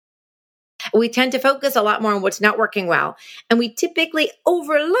We tend to focus a lot more on what's not working well. And we typically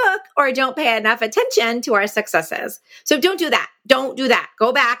overlook or don't pay enough attention to our successes. So don't do that. Don't do that.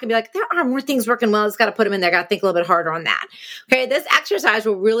 Go back and be like, there are more things working well. Just got to put them in there. Got to think a little bit harder on that. Okay. This exercise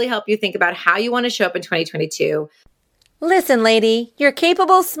will really help you think about how you want to show up in 2022. Listen, lady, you're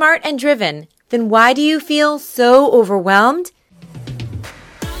capable, smart, and driven. Then why do you feel so overwhelmed?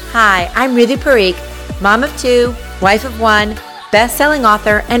 Hi, I'm Ritu Parikh, mom of 2, wife of 1, best-selling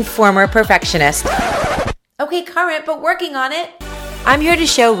author, and former perfectionist. Okay, current, but working on it. I'm here to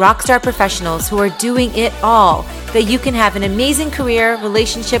show rockstar professionals who are doing it all that you can have an amazing career,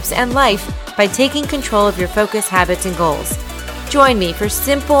 relationships, and life by taking control of your focus, habits, and goals. Join me for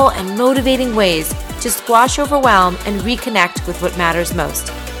simple and motivating ways to squash overwhelm and reconnect with what matters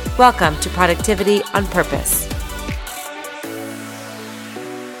most. Welcome to Productivity on Purpose.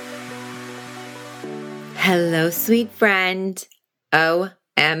 Hello, sweet friend.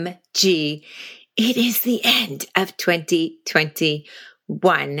 OMG. It is the end of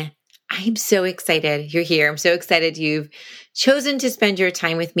 2021. I'm so excited you're here. I'm so excited you've chosen to spend your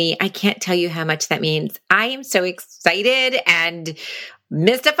time with me. I can't tell you how much that means. I am so excited and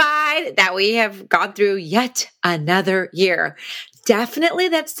mystified that we have gone through yet another year. Definitely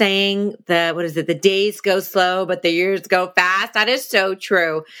that's saying the days go slow, but the years go fast. That is so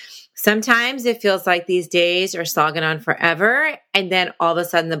true. Sometimes it feels like these days are slogging on forever. And then all of a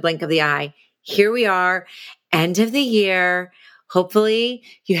sudden, the blink of the eye, here we are, end of the year. Hopefully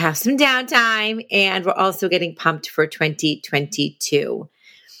you have some downtime, and we're also getting pumped for 2022.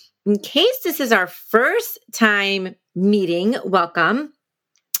 In case this is our first time meeting, welcome.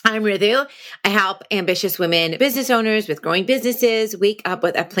 I'm Ritu. I help ambitious women, business owners with growing businesses, wake up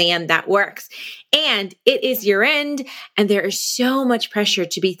with a plan that works. And it is year end, and there is so much pressure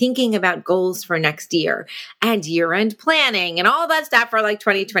to be thinking about goals for next year and year end planning and all that stuff for like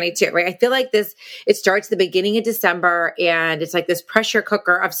 2022, right? I feel like it starts the beginning of December, and it's like this pressure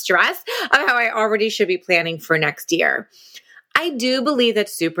cooker of stress of how I already should be planning for next year. I do believe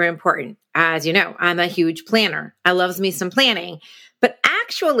that's super important. As you know, I'm a huge planner. I loves me some planning. But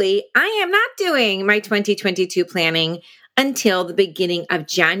actually, I am not doing my 2022 planning until the beginning of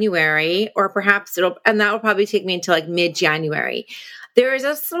January, or perhaps that will probably take me until like mid-January. There is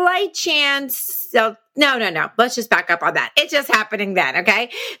a slight chance. So no. Let's just back up on that. It's just happening then,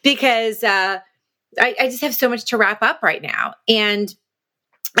 okay? Because I just have so much to wrap up right now. And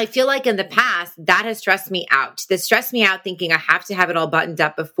I feel like in the past, that has stressed me out. This stressed me out thinking I have to have it all buttoned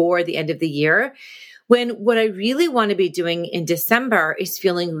up before the end of the year. When what I really want to be doing in December is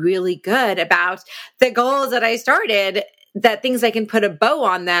feeling really good about the goals that I started, that things I can put a bow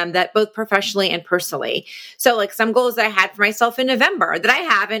on them, that both professionally and personally. So like some goals that I had for myself in November that I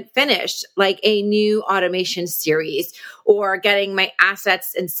haven't finished, like a new automation series or getting my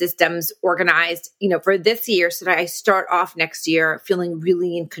assets and systems organized, for this year so that I start off next year feeling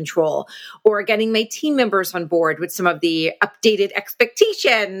really in control, or getting my team members on board with some of the updated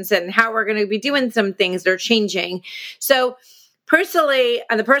expectations and how we're going to be doing some things that are changing. So personally,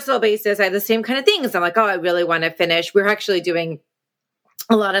 on the personal basis, I have the same kind of things. I'm like, I really want to finish. We're actually doing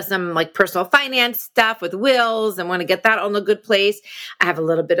a lot of some like personal finance stuff with wills and want to get that on a good place. I have a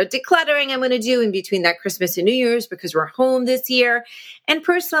little bit of decluttering I'm going to do in between that Christmas and New Year's because we're home this year. And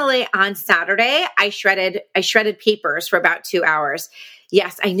personally, on Saturday, I shredded papers for about 2 hours.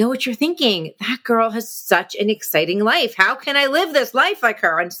 Yes, I know what you're thinking. That girl has such an exciting life. How can I live this life like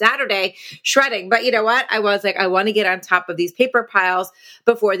her on Saturday shredding? But you know what? I was like, I want to get on top of these paper piles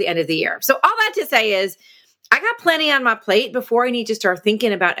before the end of the year. So all that to say is I got plenty on my plate before I need to start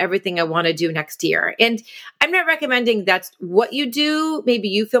thinking about everything I want to do next year. And I'm not recommending that's what you do. Maybe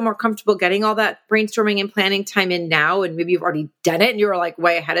you feel more comfortable getting all that brainstorming and planning time in now, and maybe you've already done it and you're like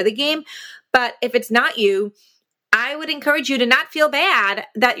way ahead of the game. But if it's not you, I would encourage you to not feel bad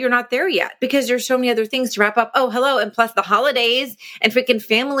that you're not there yet, because there's so many other things to wrap up. Oh, hello. And plus the holidays and freaking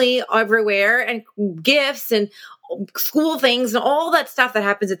family everywhere and gifts and school things and all that stuff that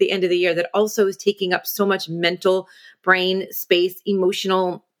happens at the end of the year that also is taking up so much mental brain space,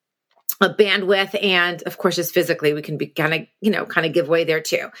 emotional bandwidth. And of course, just physically, we can be kind of give way there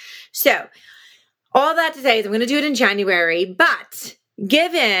too. So all that to say is I'm going to do it in January, but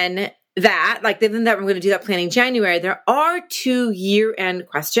given that we're going to do that planning in January, there are 2 year-end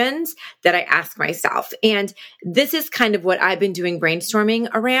questions that I ask myself. And this is kind of what I've been doing brainstorming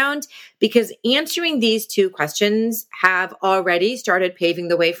around, because answering these 2 questions have already started paving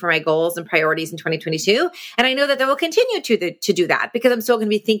the way for my goals and priorities in 2022. And I know that they will continue to do that because I'm still going to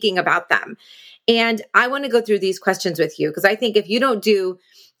be thinking about them. And I want to go through these questions with you because I think if you don't do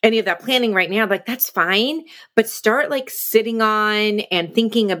any of that planning right now, like that's fine, but start like sitting on and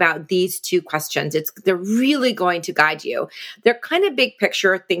thinking about these two questions. They're really going to guide you. They're kind of big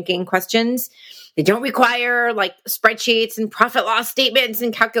picture thinking questions. They don't require like spreadsheets and profit loss statements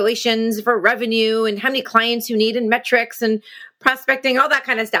and calculations for revenue and how many clients you need and metrics and prospecting, all that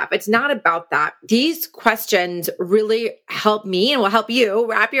kind of stuff. It's not about that. These questions really help me and will help you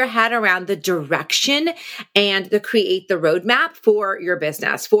wrap your head around the direction and create the roadmap for your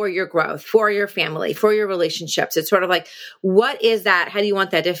business, for your growth, for your family, for your relationships. It's sort of like, what is that? How do you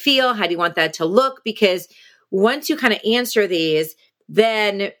want that to feel? How do you want that to look? Because once you kind of answer these,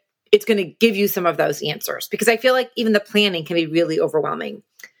 then it's going to give you some of those answers, because I feel like even the planning can be really overwhelming.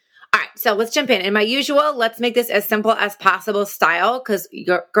 All right, so let's jump in. In my usual, let's make this as simple as possible style, because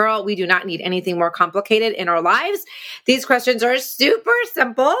girl, we do not need anything more complicated in our lives. These questions are super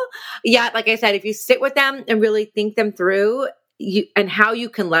simple. Yet, like I said, if you sit with them and really think them through and how you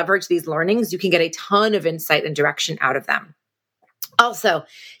can leverage these learnings, you can get a ton of insight and direction out of them. Also,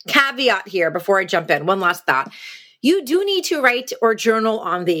 caveat here before I jump in, one last thought. You do need to write or journal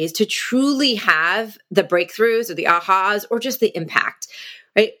on these to truly have the breakthroughs or the ahas or just the impact,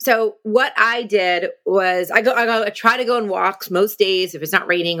 right? So what I did was I try to go on walks most days if it's not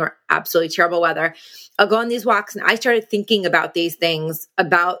raining or absolutely terrible weather. I'll go on these walks and I started thinking about these things,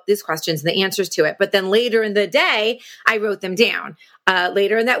 about these questions and the answers to it. But then later in the day, I wrote them down.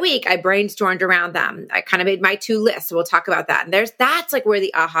 Later in that week, I brainstormed around them. I kind of made my 2 lists. So we'll talk about that. And that's like where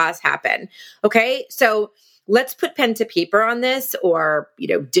the ahas happen. Okay. So let's put pen to paper on this, or,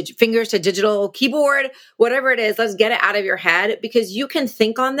 fingers to digital keyboard, whatever it is, let's get it out of your head, because you can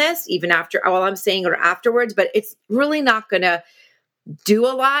think on this even after, while I'm saying or afterwards, but it's really not going to do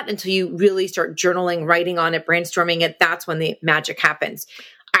a lot until you really start journaling, writing on it, brainstorming it. That's when the magic happens.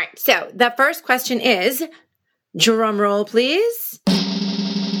 All right. So the first question is, drum roll, please.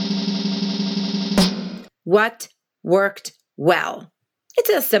 What worked well? It's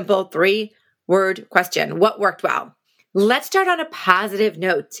a simple 3-word question. What worked well? Let's start on a positive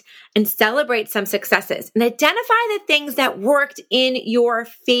note and celebrate some successes and identify the things that worked in your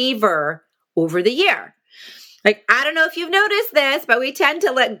favor over the year. Like, I don't know if you've noticed this, but we tend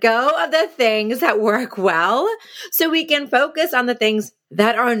to let go of the things that work well so we can focus on the things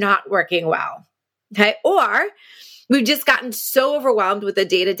that are not working well. Okay. Or we've just gotten so overwhelmed with the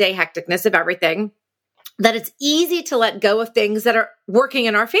day-to-day hecticness of everything that it's easy to let go of things that are working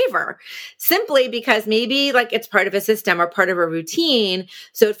in our favor, simply because maybe like it's part of a system or part of a routine.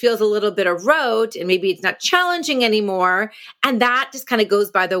 So it feels a little bit of rote and maybe it's not challenging anymore. And that just kind of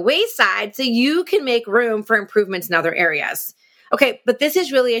goes by the wayside so you can make room for improvements in other areas. Okay, but this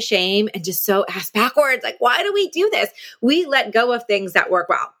is really a shame and just so ass backwards. Like, why do we do this? We let go of things that work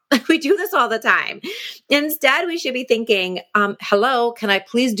well. We do this all the time. Instead, we should be thinking, hello, can I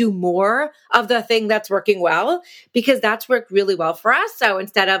please do more of the thing that's working well? Because that's worked really well for us. So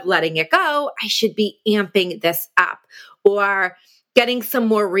instead of letting it go, I should be amping this up, or getting some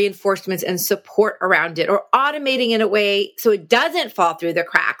more reinforcements and support around it, or automating in a way so it doesn't fall through the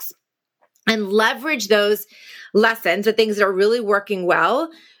cracks, and leverage those lessons, the things that are really working well,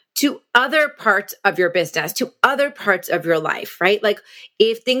 to other parts of your business, to other parts of your life, right? Like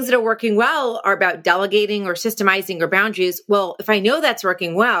if things that are working well are about delegating or systemizing or boundaries, well, if I know that's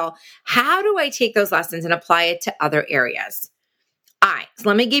working well, how do I take those lessons and apply it to other areas? All right, so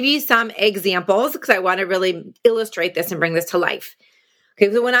let me give you some examples because I want to really illustrate this and bring this to life.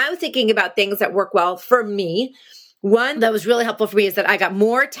 Okay, so when I was thinking about things that work well for me, one that was really helpful for me is that I got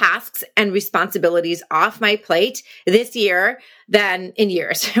more tasks and responsibilities off my plate this year than in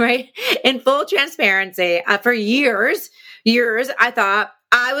years, right? In full transparency, for years, I thought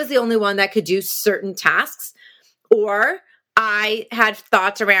I was the only one that could do certain tasks, or I had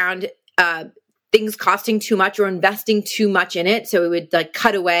thoughts around things costing too much or investing too much in it, so it would like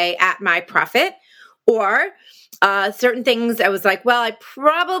cut away at my profit, or certain things I was like, well, I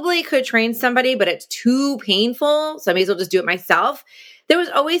probably could train somebody, but it's too painful, so I may as well just do it myself. There was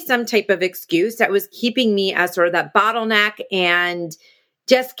always some type of excuse that was keeping me as sort of that bottleneck and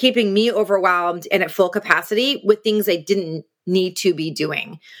just keeping me overwhelmed and at full capacity with things I didn't need to be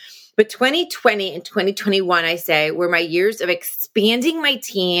doing. But 2020 and 2021, I say, were my years of expanding my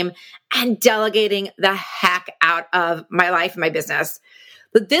team and delegating the heck out of my life and my business.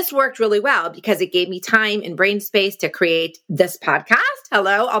 But this worked really well because it gave me time and brain space to create this podcast.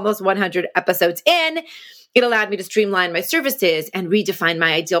 Hello, almost 100 episodes in. It allowed me to streamline my services and redefine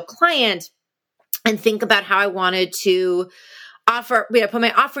my ideal client and think about how I wanted to put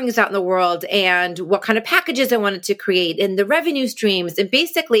my offerings out in the world and what kind of packages I wanted to create and the revenue streams and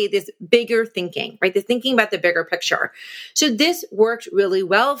basically this bigger thinking, right? The thinking about the bigger picture. So this worked really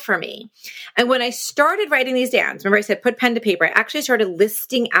well for me. And when I started writing these down, remember I said, put pen to paper, I actually started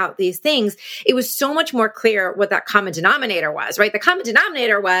listing out these things. It was so much more clear what that common denominator was, right? The common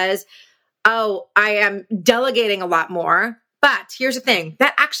denominator was, oh, I am delegating a lot more. But here's the thing,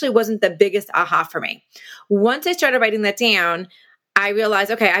 that actually wasn't the biggest aha for me. Once I started writing that down, I realized,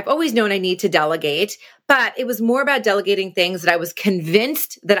 okay, I've always known I need to delegate, but it was more about delegating things that I was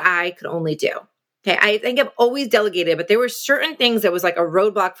convinced that I could only do. Okay, I think I've always delegated, but there were certain things that was like a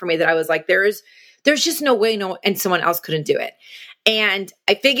roadblock for me that I was like, there's just no way and someone else couldn't do it. And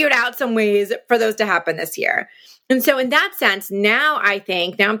I figured out some ways for those to happen this year. And so in that sense, now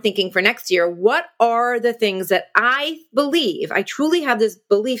I'm thinking for next year, what are the things that I truly have this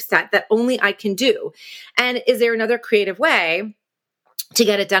belief set that only I can do? And is there another creative way to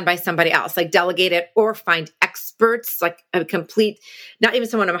get it done by somebody else, like delegate it or find experts, like a complete, not even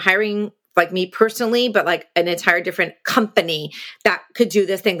someone I'm hiring like me personally, but like an entire different company that could do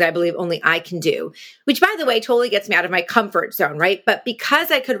this thing that I believe only I can do, which by the way, totally gets me out of my comfort zone, right? But because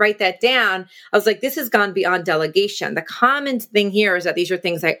I could write that down, I was like, this has gone beyond delegation. The common thing here is that these are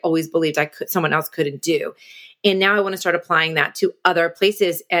things I always believed someone else couldn't do. And now I want to start applying that to other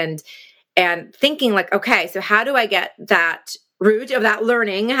places and thinking like, okay, so how do I get that root of that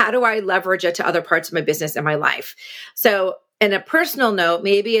learning? How do I leverage it to other parts of my business and my life? So in a personal note,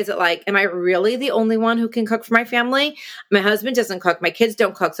 maybe is it like, am I really the only one who can cook for my family? My husband doesn't cook. My kids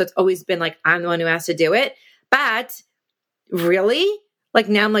don't cook. So it's always been like, I'm the one who has to do it. But really? Like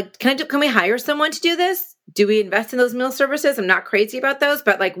now I'm like, can we hire someone to do this? Do we invest in those meal services? I'm not crazy about those,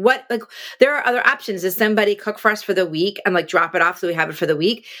 but there are other options. Does somebody cook for us for the week and like drop it off so we have it for the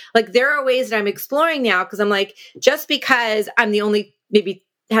week? Like there are ways that I'm exploring now because I'm like, just because I'm the only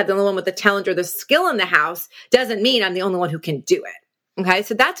one with the talent or the skill in the house doesn't mean I'm the only one who can do it. Okay.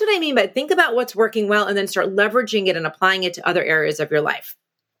 So that's what I mean by think about what's working well and then start leveraging it and applying it to other areas of your life.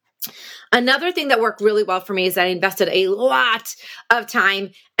 Another thing that worked really well for me is that I invested a lot of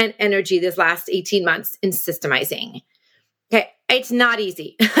time and energy this last 18 months in systemizing. Okay. It's not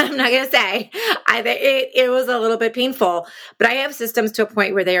easy. I'm not going to say it was a little bit painful, but I have systems to a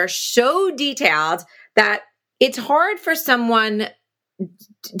point where they are so detailed that it's hard for someone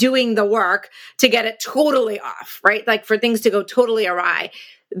doing the work to get it totally off, right? Like for things to go totally awry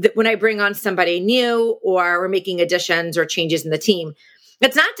when I bring on somebody new or we're making additions or changes in the team.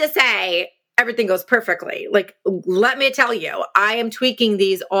 It's not to say everything goes perfectly. Like, let me tell you, I am tweaking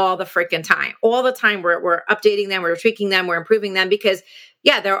these all the freaking time. All the time we're updating them, we're tweaking them, we're improving them because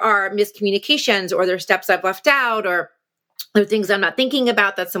there are miscommunications or there's steps I've left out or there are things I'm not thinking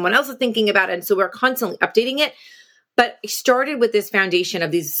about that someone else is thinking about. And so we're constantly updating it. But I started with this foundation of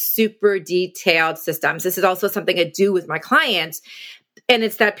these super detailed systems. This is also something I do with my clients. And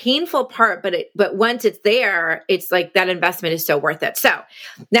it's that painful part, but once it's there, it's like that investment is so worth it. So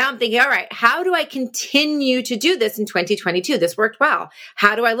now I'm thinking, all right, how do I continue to do this in 2022? This worked well.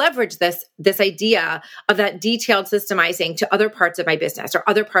 How do I leverage this idea of that detailed systemizing to other parts of my business or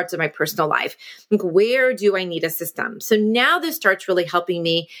other parts of my personal life? Like, where do I need a system? So now this starts really helping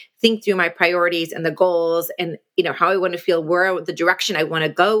me think through my priorities and the goals and, how I want to feel, where the direction I want to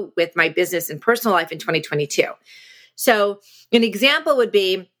go with my business and personal life in 2022. So an example would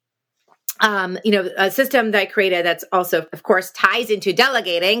be, a system that I created that's also, of course, ties into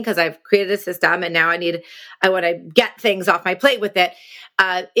delegating because I've created a system and now I want to get things off my plate with it.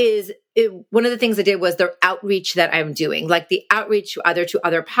 One of the things I did was the outreach that I'm doing, like the outreach either to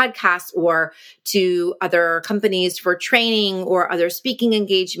other podcasts or to other companies for training or other speaking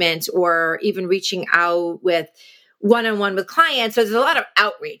engagements or even reaching out with one-on-one with clients. So there's a lot of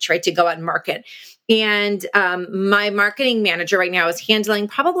outreach, right, to go out and market. And my marketing manager right now is handling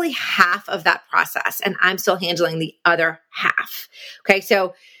probably half of that process, and I'm still handling the other half. Okay,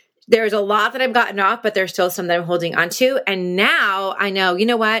 so there's a lot that I've gotten off, but there's still some that I'm holding on to. And now I know, you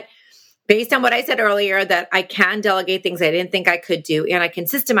know what? Based on what I said earlier, that I can delegate things I didn't think I could do, and I can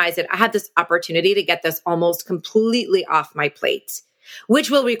systemize it. I have this opportunity to get this almost completely off my plate, which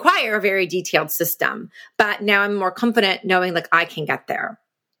will require a very detailed system. But now I'm more confident knowing like I can get there.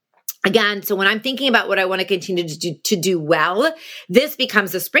 Again, so when I'm thinking about what I want to continue to do well, this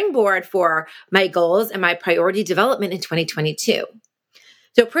becomes a springboard for my goals and my priority development in 2022.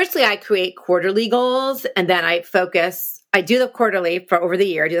 So personally, I create quarterly goals and then I do the quarterly for over the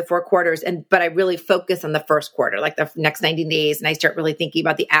year, I do the 4 quarters, but I really focus on the first quarter, like the next 90 days, and I start really thinking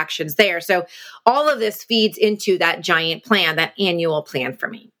about the actions there. So all of this feeds into that giant plan, that annual plan for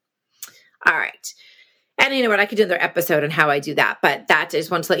me. All right. And you know what? I could do another episode on how I do that, but I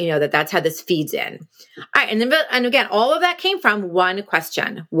just want to let you know that that's how this feeds in. All right. And again, all of that came from one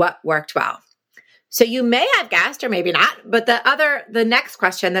question: what worked well? So you may have guessed, or maybe not, but the next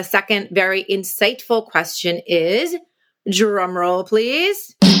question, the second very insightful question is, drum roll,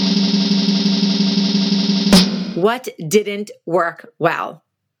 please. What didn't work well?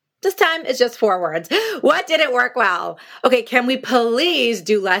 This time it's just 4 words. What didn't work well? Okay, can we please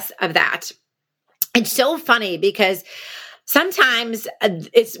do less of that? It's so funny because sometimes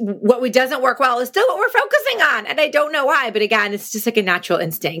it's what doesn't work well is still what we're focusing on. And I don't know why, but again, it's just like a natural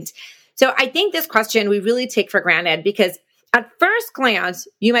instinct. So I think this question we really take for granted because at first glance,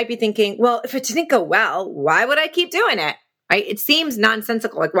 you might be thinking, well, if it didn't go well, why would I keep doing it? Right? It seems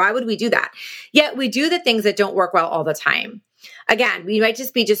nonsensical. Like, why would we do that? Yet we do the things that don't work well all the time. Again, we might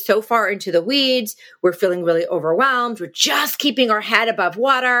just be so far into the weeds. We're feeling really overwhelmed. We're just keeping our head above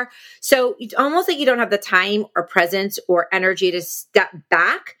water. So it's almost like you don't have the time or presence or energy to step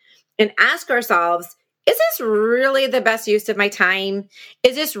back and ask ourselves, is this really the best use of my time?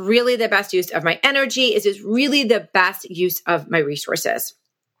 Is this really the best use of my energy? Is this really the best use of my resources?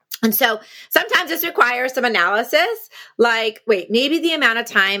 And so sometimes this requires some analysis, like, wait, maybe the amount of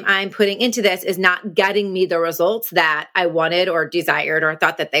time I'm putting into this is not getting me the results that I wanted or desired or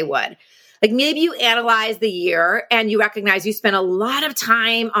thought that they would. Like maybe you analyze the year and you recognize you spent a lot of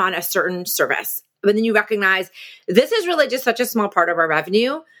time on a certain service, but then you recognize this is really just such a small part of our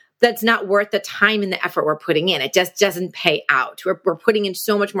revenue that's not worth the time and the effort we're putting in. It just doesn't pay out. We're putting in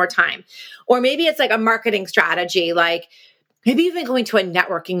so much more time. Or maybe it's like a marketing strategy, like maybe you've been going to a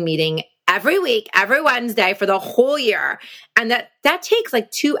networking meeting every week, every Wednesday for the whole year. And that takes like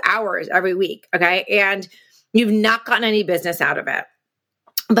 2 hours every week. Okay. And you've not gotten any business out of it.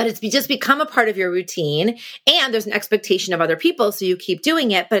 But it's just become a part of your routine and there's an expectation of other people. So you keep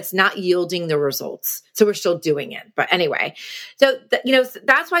doing it, but it's not yielding the results. So we're still doing it. But anyway, so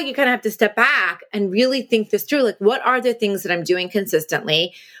that's why you kind of have to step back and really think this through. Like, what are the things that I'm doing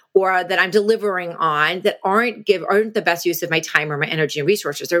consistently or that I'm delivering on that aren't the best use of my time or my energy and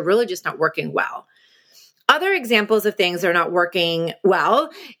resources? They're really just not working well. Other examples of things that are not working well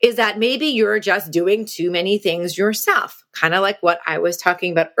is that maybe you're just doing too many things yourself, kind of like what I was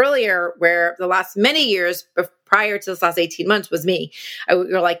talking about earlier, where the last many years prior to this last 18 months was me.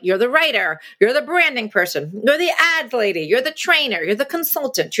 You're like, you're the writer, you're the branding person, you're the ads lady, you're the trainer, you're the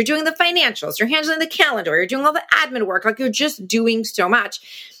consultant, you're doing the financials, you're handling the calendar, you're doing all the admin work, like you're just doing so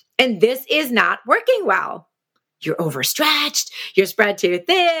much. And this is not working well. You're overstretched, you're spread too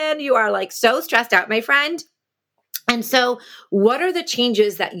thin, you are like so stressed out, my friend. And so what are the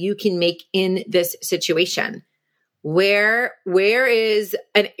changes that you can make in this situation? Where is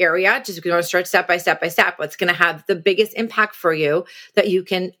an area, just going to start step by step, what's going to have the biggest impact for you that you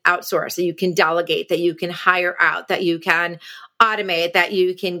can outsource, that you can delegate, that you can hire out, that you can automate, that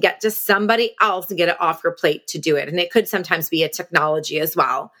you can get to somebody else and get it off your plate to do it. And it could sometimes be a technology as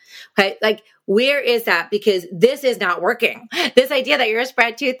well. Okay. Like, where is that? Because this is not working. This idea that you're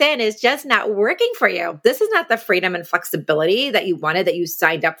spread too thin is just not working for you. This is not the freedom and flexibility that you wanted, that you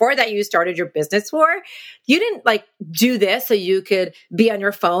signed up for, that you started your business for. You didn't do this so you could be on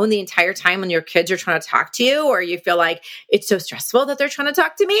your phone the entire time when your kids are trying to talk to you, or you feel like it's so stressful that they're trying to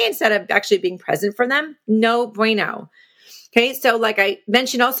talk to me instead of actually being present for them. No bueno. Okay. So like I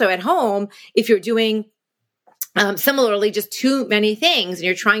mentioned also at home, if you're doing similarly just too many things and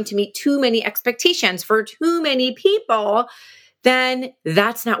you're trying to meet too many expectations for too many people, then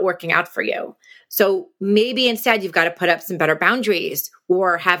that's not working out for you. So maybe instead you've got to put up some better boundaries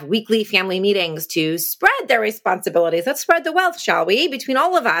or have weekly family meetings to spread their responsibilities. Let's spread the wealth, shall we, between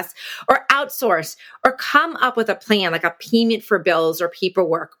all of us, or outsource, or come up with a plan, like a payment for bills or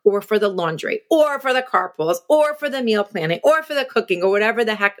paperwork, or for the laundry, or for the carpools, or for the meal planning, or for the cooking, or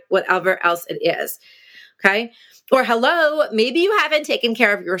whatever else it is. Okay. Or hello, maybe you haven't taken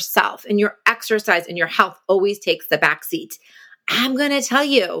care of yourself and your exercise and your health always takes the back seat. I'm going to tell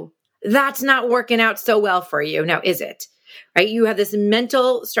you, that's not working out so well for you. Now, is it? Right? You have this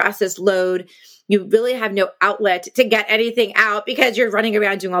mental stress, this load. You really have no outlet to get anything out because you're running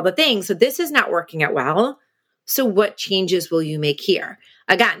around doing all the things. So this is not working out well. So what changes will you make here?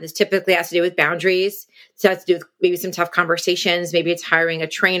 Again, this typically has to do with boundaries. So it has to do with maybe some tough conversations. Maybe it's hiring a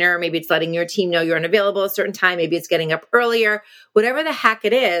trainer. Maybe it's letting your team know you're unavailable at a certain time. Maybe it's getting up earlier, whatever the heck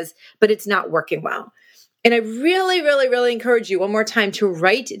it is, but it's not working well. And I really, really, really encourage you one more time to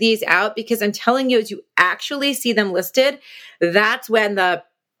write these out, because I'm telling you, as you actually see them listed, that's when the,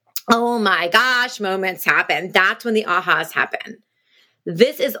 oh my gosh, moments happen. That's when the ahas happen.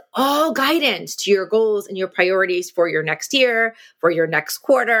 This is all guidance to your goals and your priorities for your next year, for your next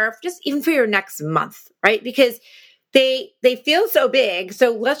quarter, just even for your next month, right? Because they feel so big.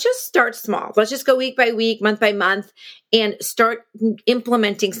 So let's just start small. Let's just go week by week, month by month, and start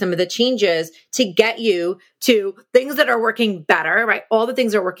implementing some of the changes to get you to things that are working better, right? All the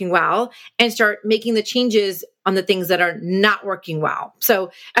things are working well, and start making the changes on the things that are not working well.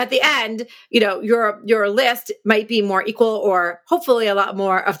 So at the end, your list might be more equal, or hopefully a lot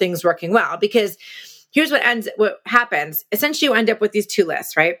more of things working well, because here's what happens. Essentially, you end up with these two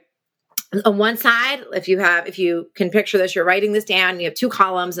lists, right? On one side, if you can picture this, you're writing this down, you have two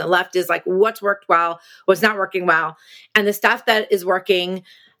columns, and the left is like what's worked well, what's not working well. And the stuff that is working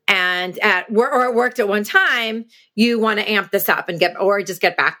and or worked at one time, you want to amp this up and just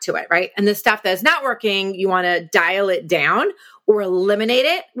get back to it, right? And the stuff that is not working, you want to dial it down or eliminate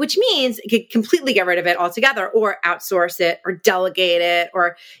it, which means you could completely get rid of it altogether, or outsource it, or delegate it,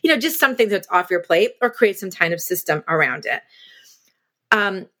 or just something that's off your plate, or create some kind of system around it.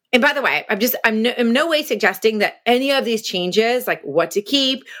 And by the way, I'm no way suggesting that any of these changes, like what to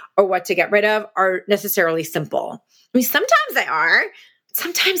keep or what to get rid of, are necessarily simple. I mean, sometimes they are,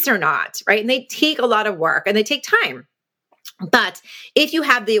 sometimes they're not, right? And they take a lot of work and they take time. But if you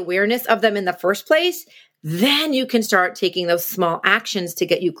have the awareness of them in the first place, then you can start taking those small actions to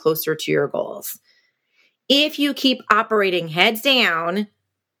get you closer to your goals. If you keep operating heads down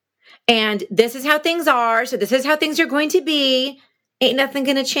and this is how things are, so this is how things are going to be, ain't nothing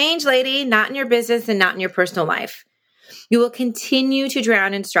going to change, lady, not in your business and not in your personal life. You will continue to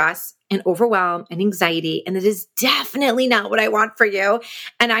drown in stress and overwhelm and anxiety. And it is definitely not what I want for you.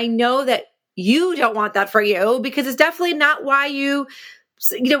 And I know that you don't want that for you, because it's definitely not why you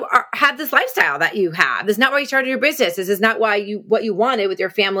have this lifestyle that you have. This is not why you started your business. This is not what you wanted with your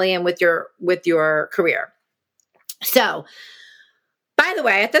family and with your career. So, by the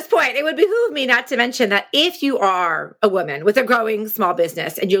way, at this point, it would behoove me not to mention that if you are a woman with a growing small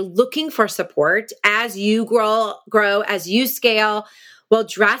business and you're looking for support as you grow, as you scale, while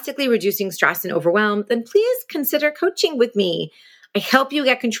drastically reducing stress and overwhelm, then please consider coaching with me. I help you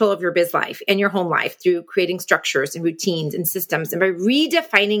get control of your biz life and your home life through creating structures and routines and systems, and by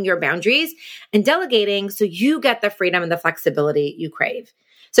redefining your boundaries and delegating so you get the freedom and the flexibility you crave.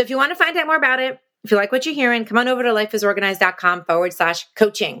 So if you want to find out more about it, if you like what you're hearing, come on over to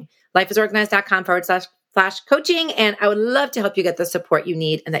lifeisorganized.com/coaching, lifeisorganized.com/coaching. And I would love to help you get the support you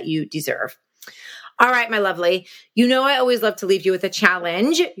need and that you deserve. All right, my lovely. I always love to leave you with a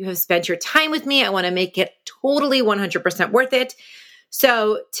challenge. You have spent your time with me. I want to make it totally 100% worth it.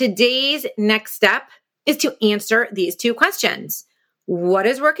 So today's next step is to answer these two questions. What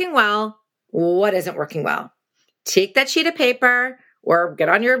is working well? What isn't working well? Take that sheet of paper, or get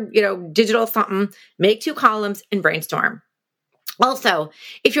on your, digital something, make two columns and brainstorm. Also,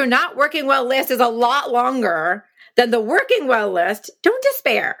 if your not working well list is a lot longer than the working well list, don't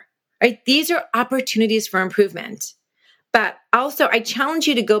despair, right? These are opportunities for improvement. But also, I challenge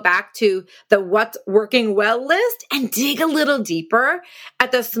you to go back to the what's working well list and dig a little deeper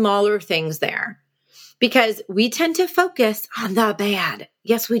at the smaller things there. Because we tend to focus on the bad.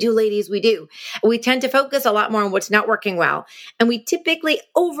 Yes, we do, ladies, we do. We tend to focus a lot more on what's not working well. And we typically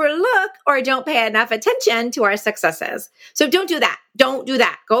overlook or don't pay enough attention to our successes. So don't do that. Don't do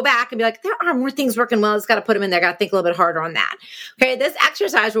that. Go back and be like, there are more things working well. Just got to put them in there. Got to think a little bit harder on that. Okay, this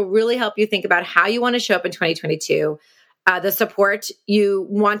exercise will really help you think about how you want to show up in 2022. The support you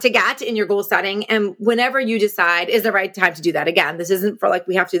want to get in your goal setting, and whenever you decide is the right time to do that. Again, this isn't for like,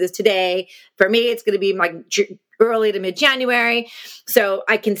 we have to do this today. For me, it's going to be like early to mid-January. So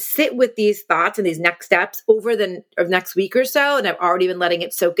I can sit with these thoughts and these next steps over the next week or so. And I've already been letting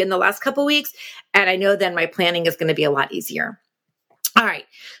it soak in the last couple of weeks. And I know then my planning is going to be a lot easier. All right.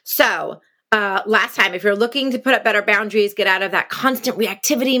 So last time, if you're looking to put up better boundaries, get out of that constant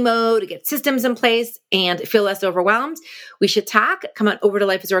reactivity mode, get systems in place, and feel less overwhelmed, we should talk. Come on over to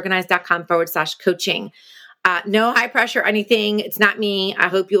lifeisorganized.com/coaching. No high pressure or anything. It's not me. I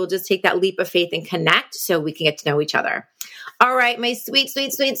hope you will just take that leap of faith and connect so we can get to know each other. All right, my sweet,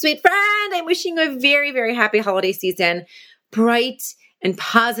 sweet, sweet, sweet friend, I'm wishing you a very, very happy holiday season, bright and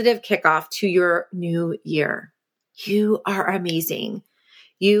positive kickoff to your new year. You are amazing.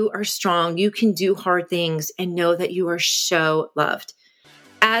 You are strong. You can do hard things, and know that you are so loved.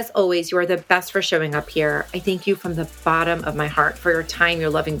 As always, you are the best for showing up here. I thank you from the bottom of my heart for your time,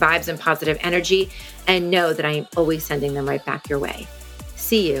 your loving vibes, and positive energy, and know that I am always sending them right back your way.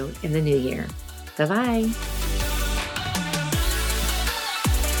 See you in the new year. Bye-bye.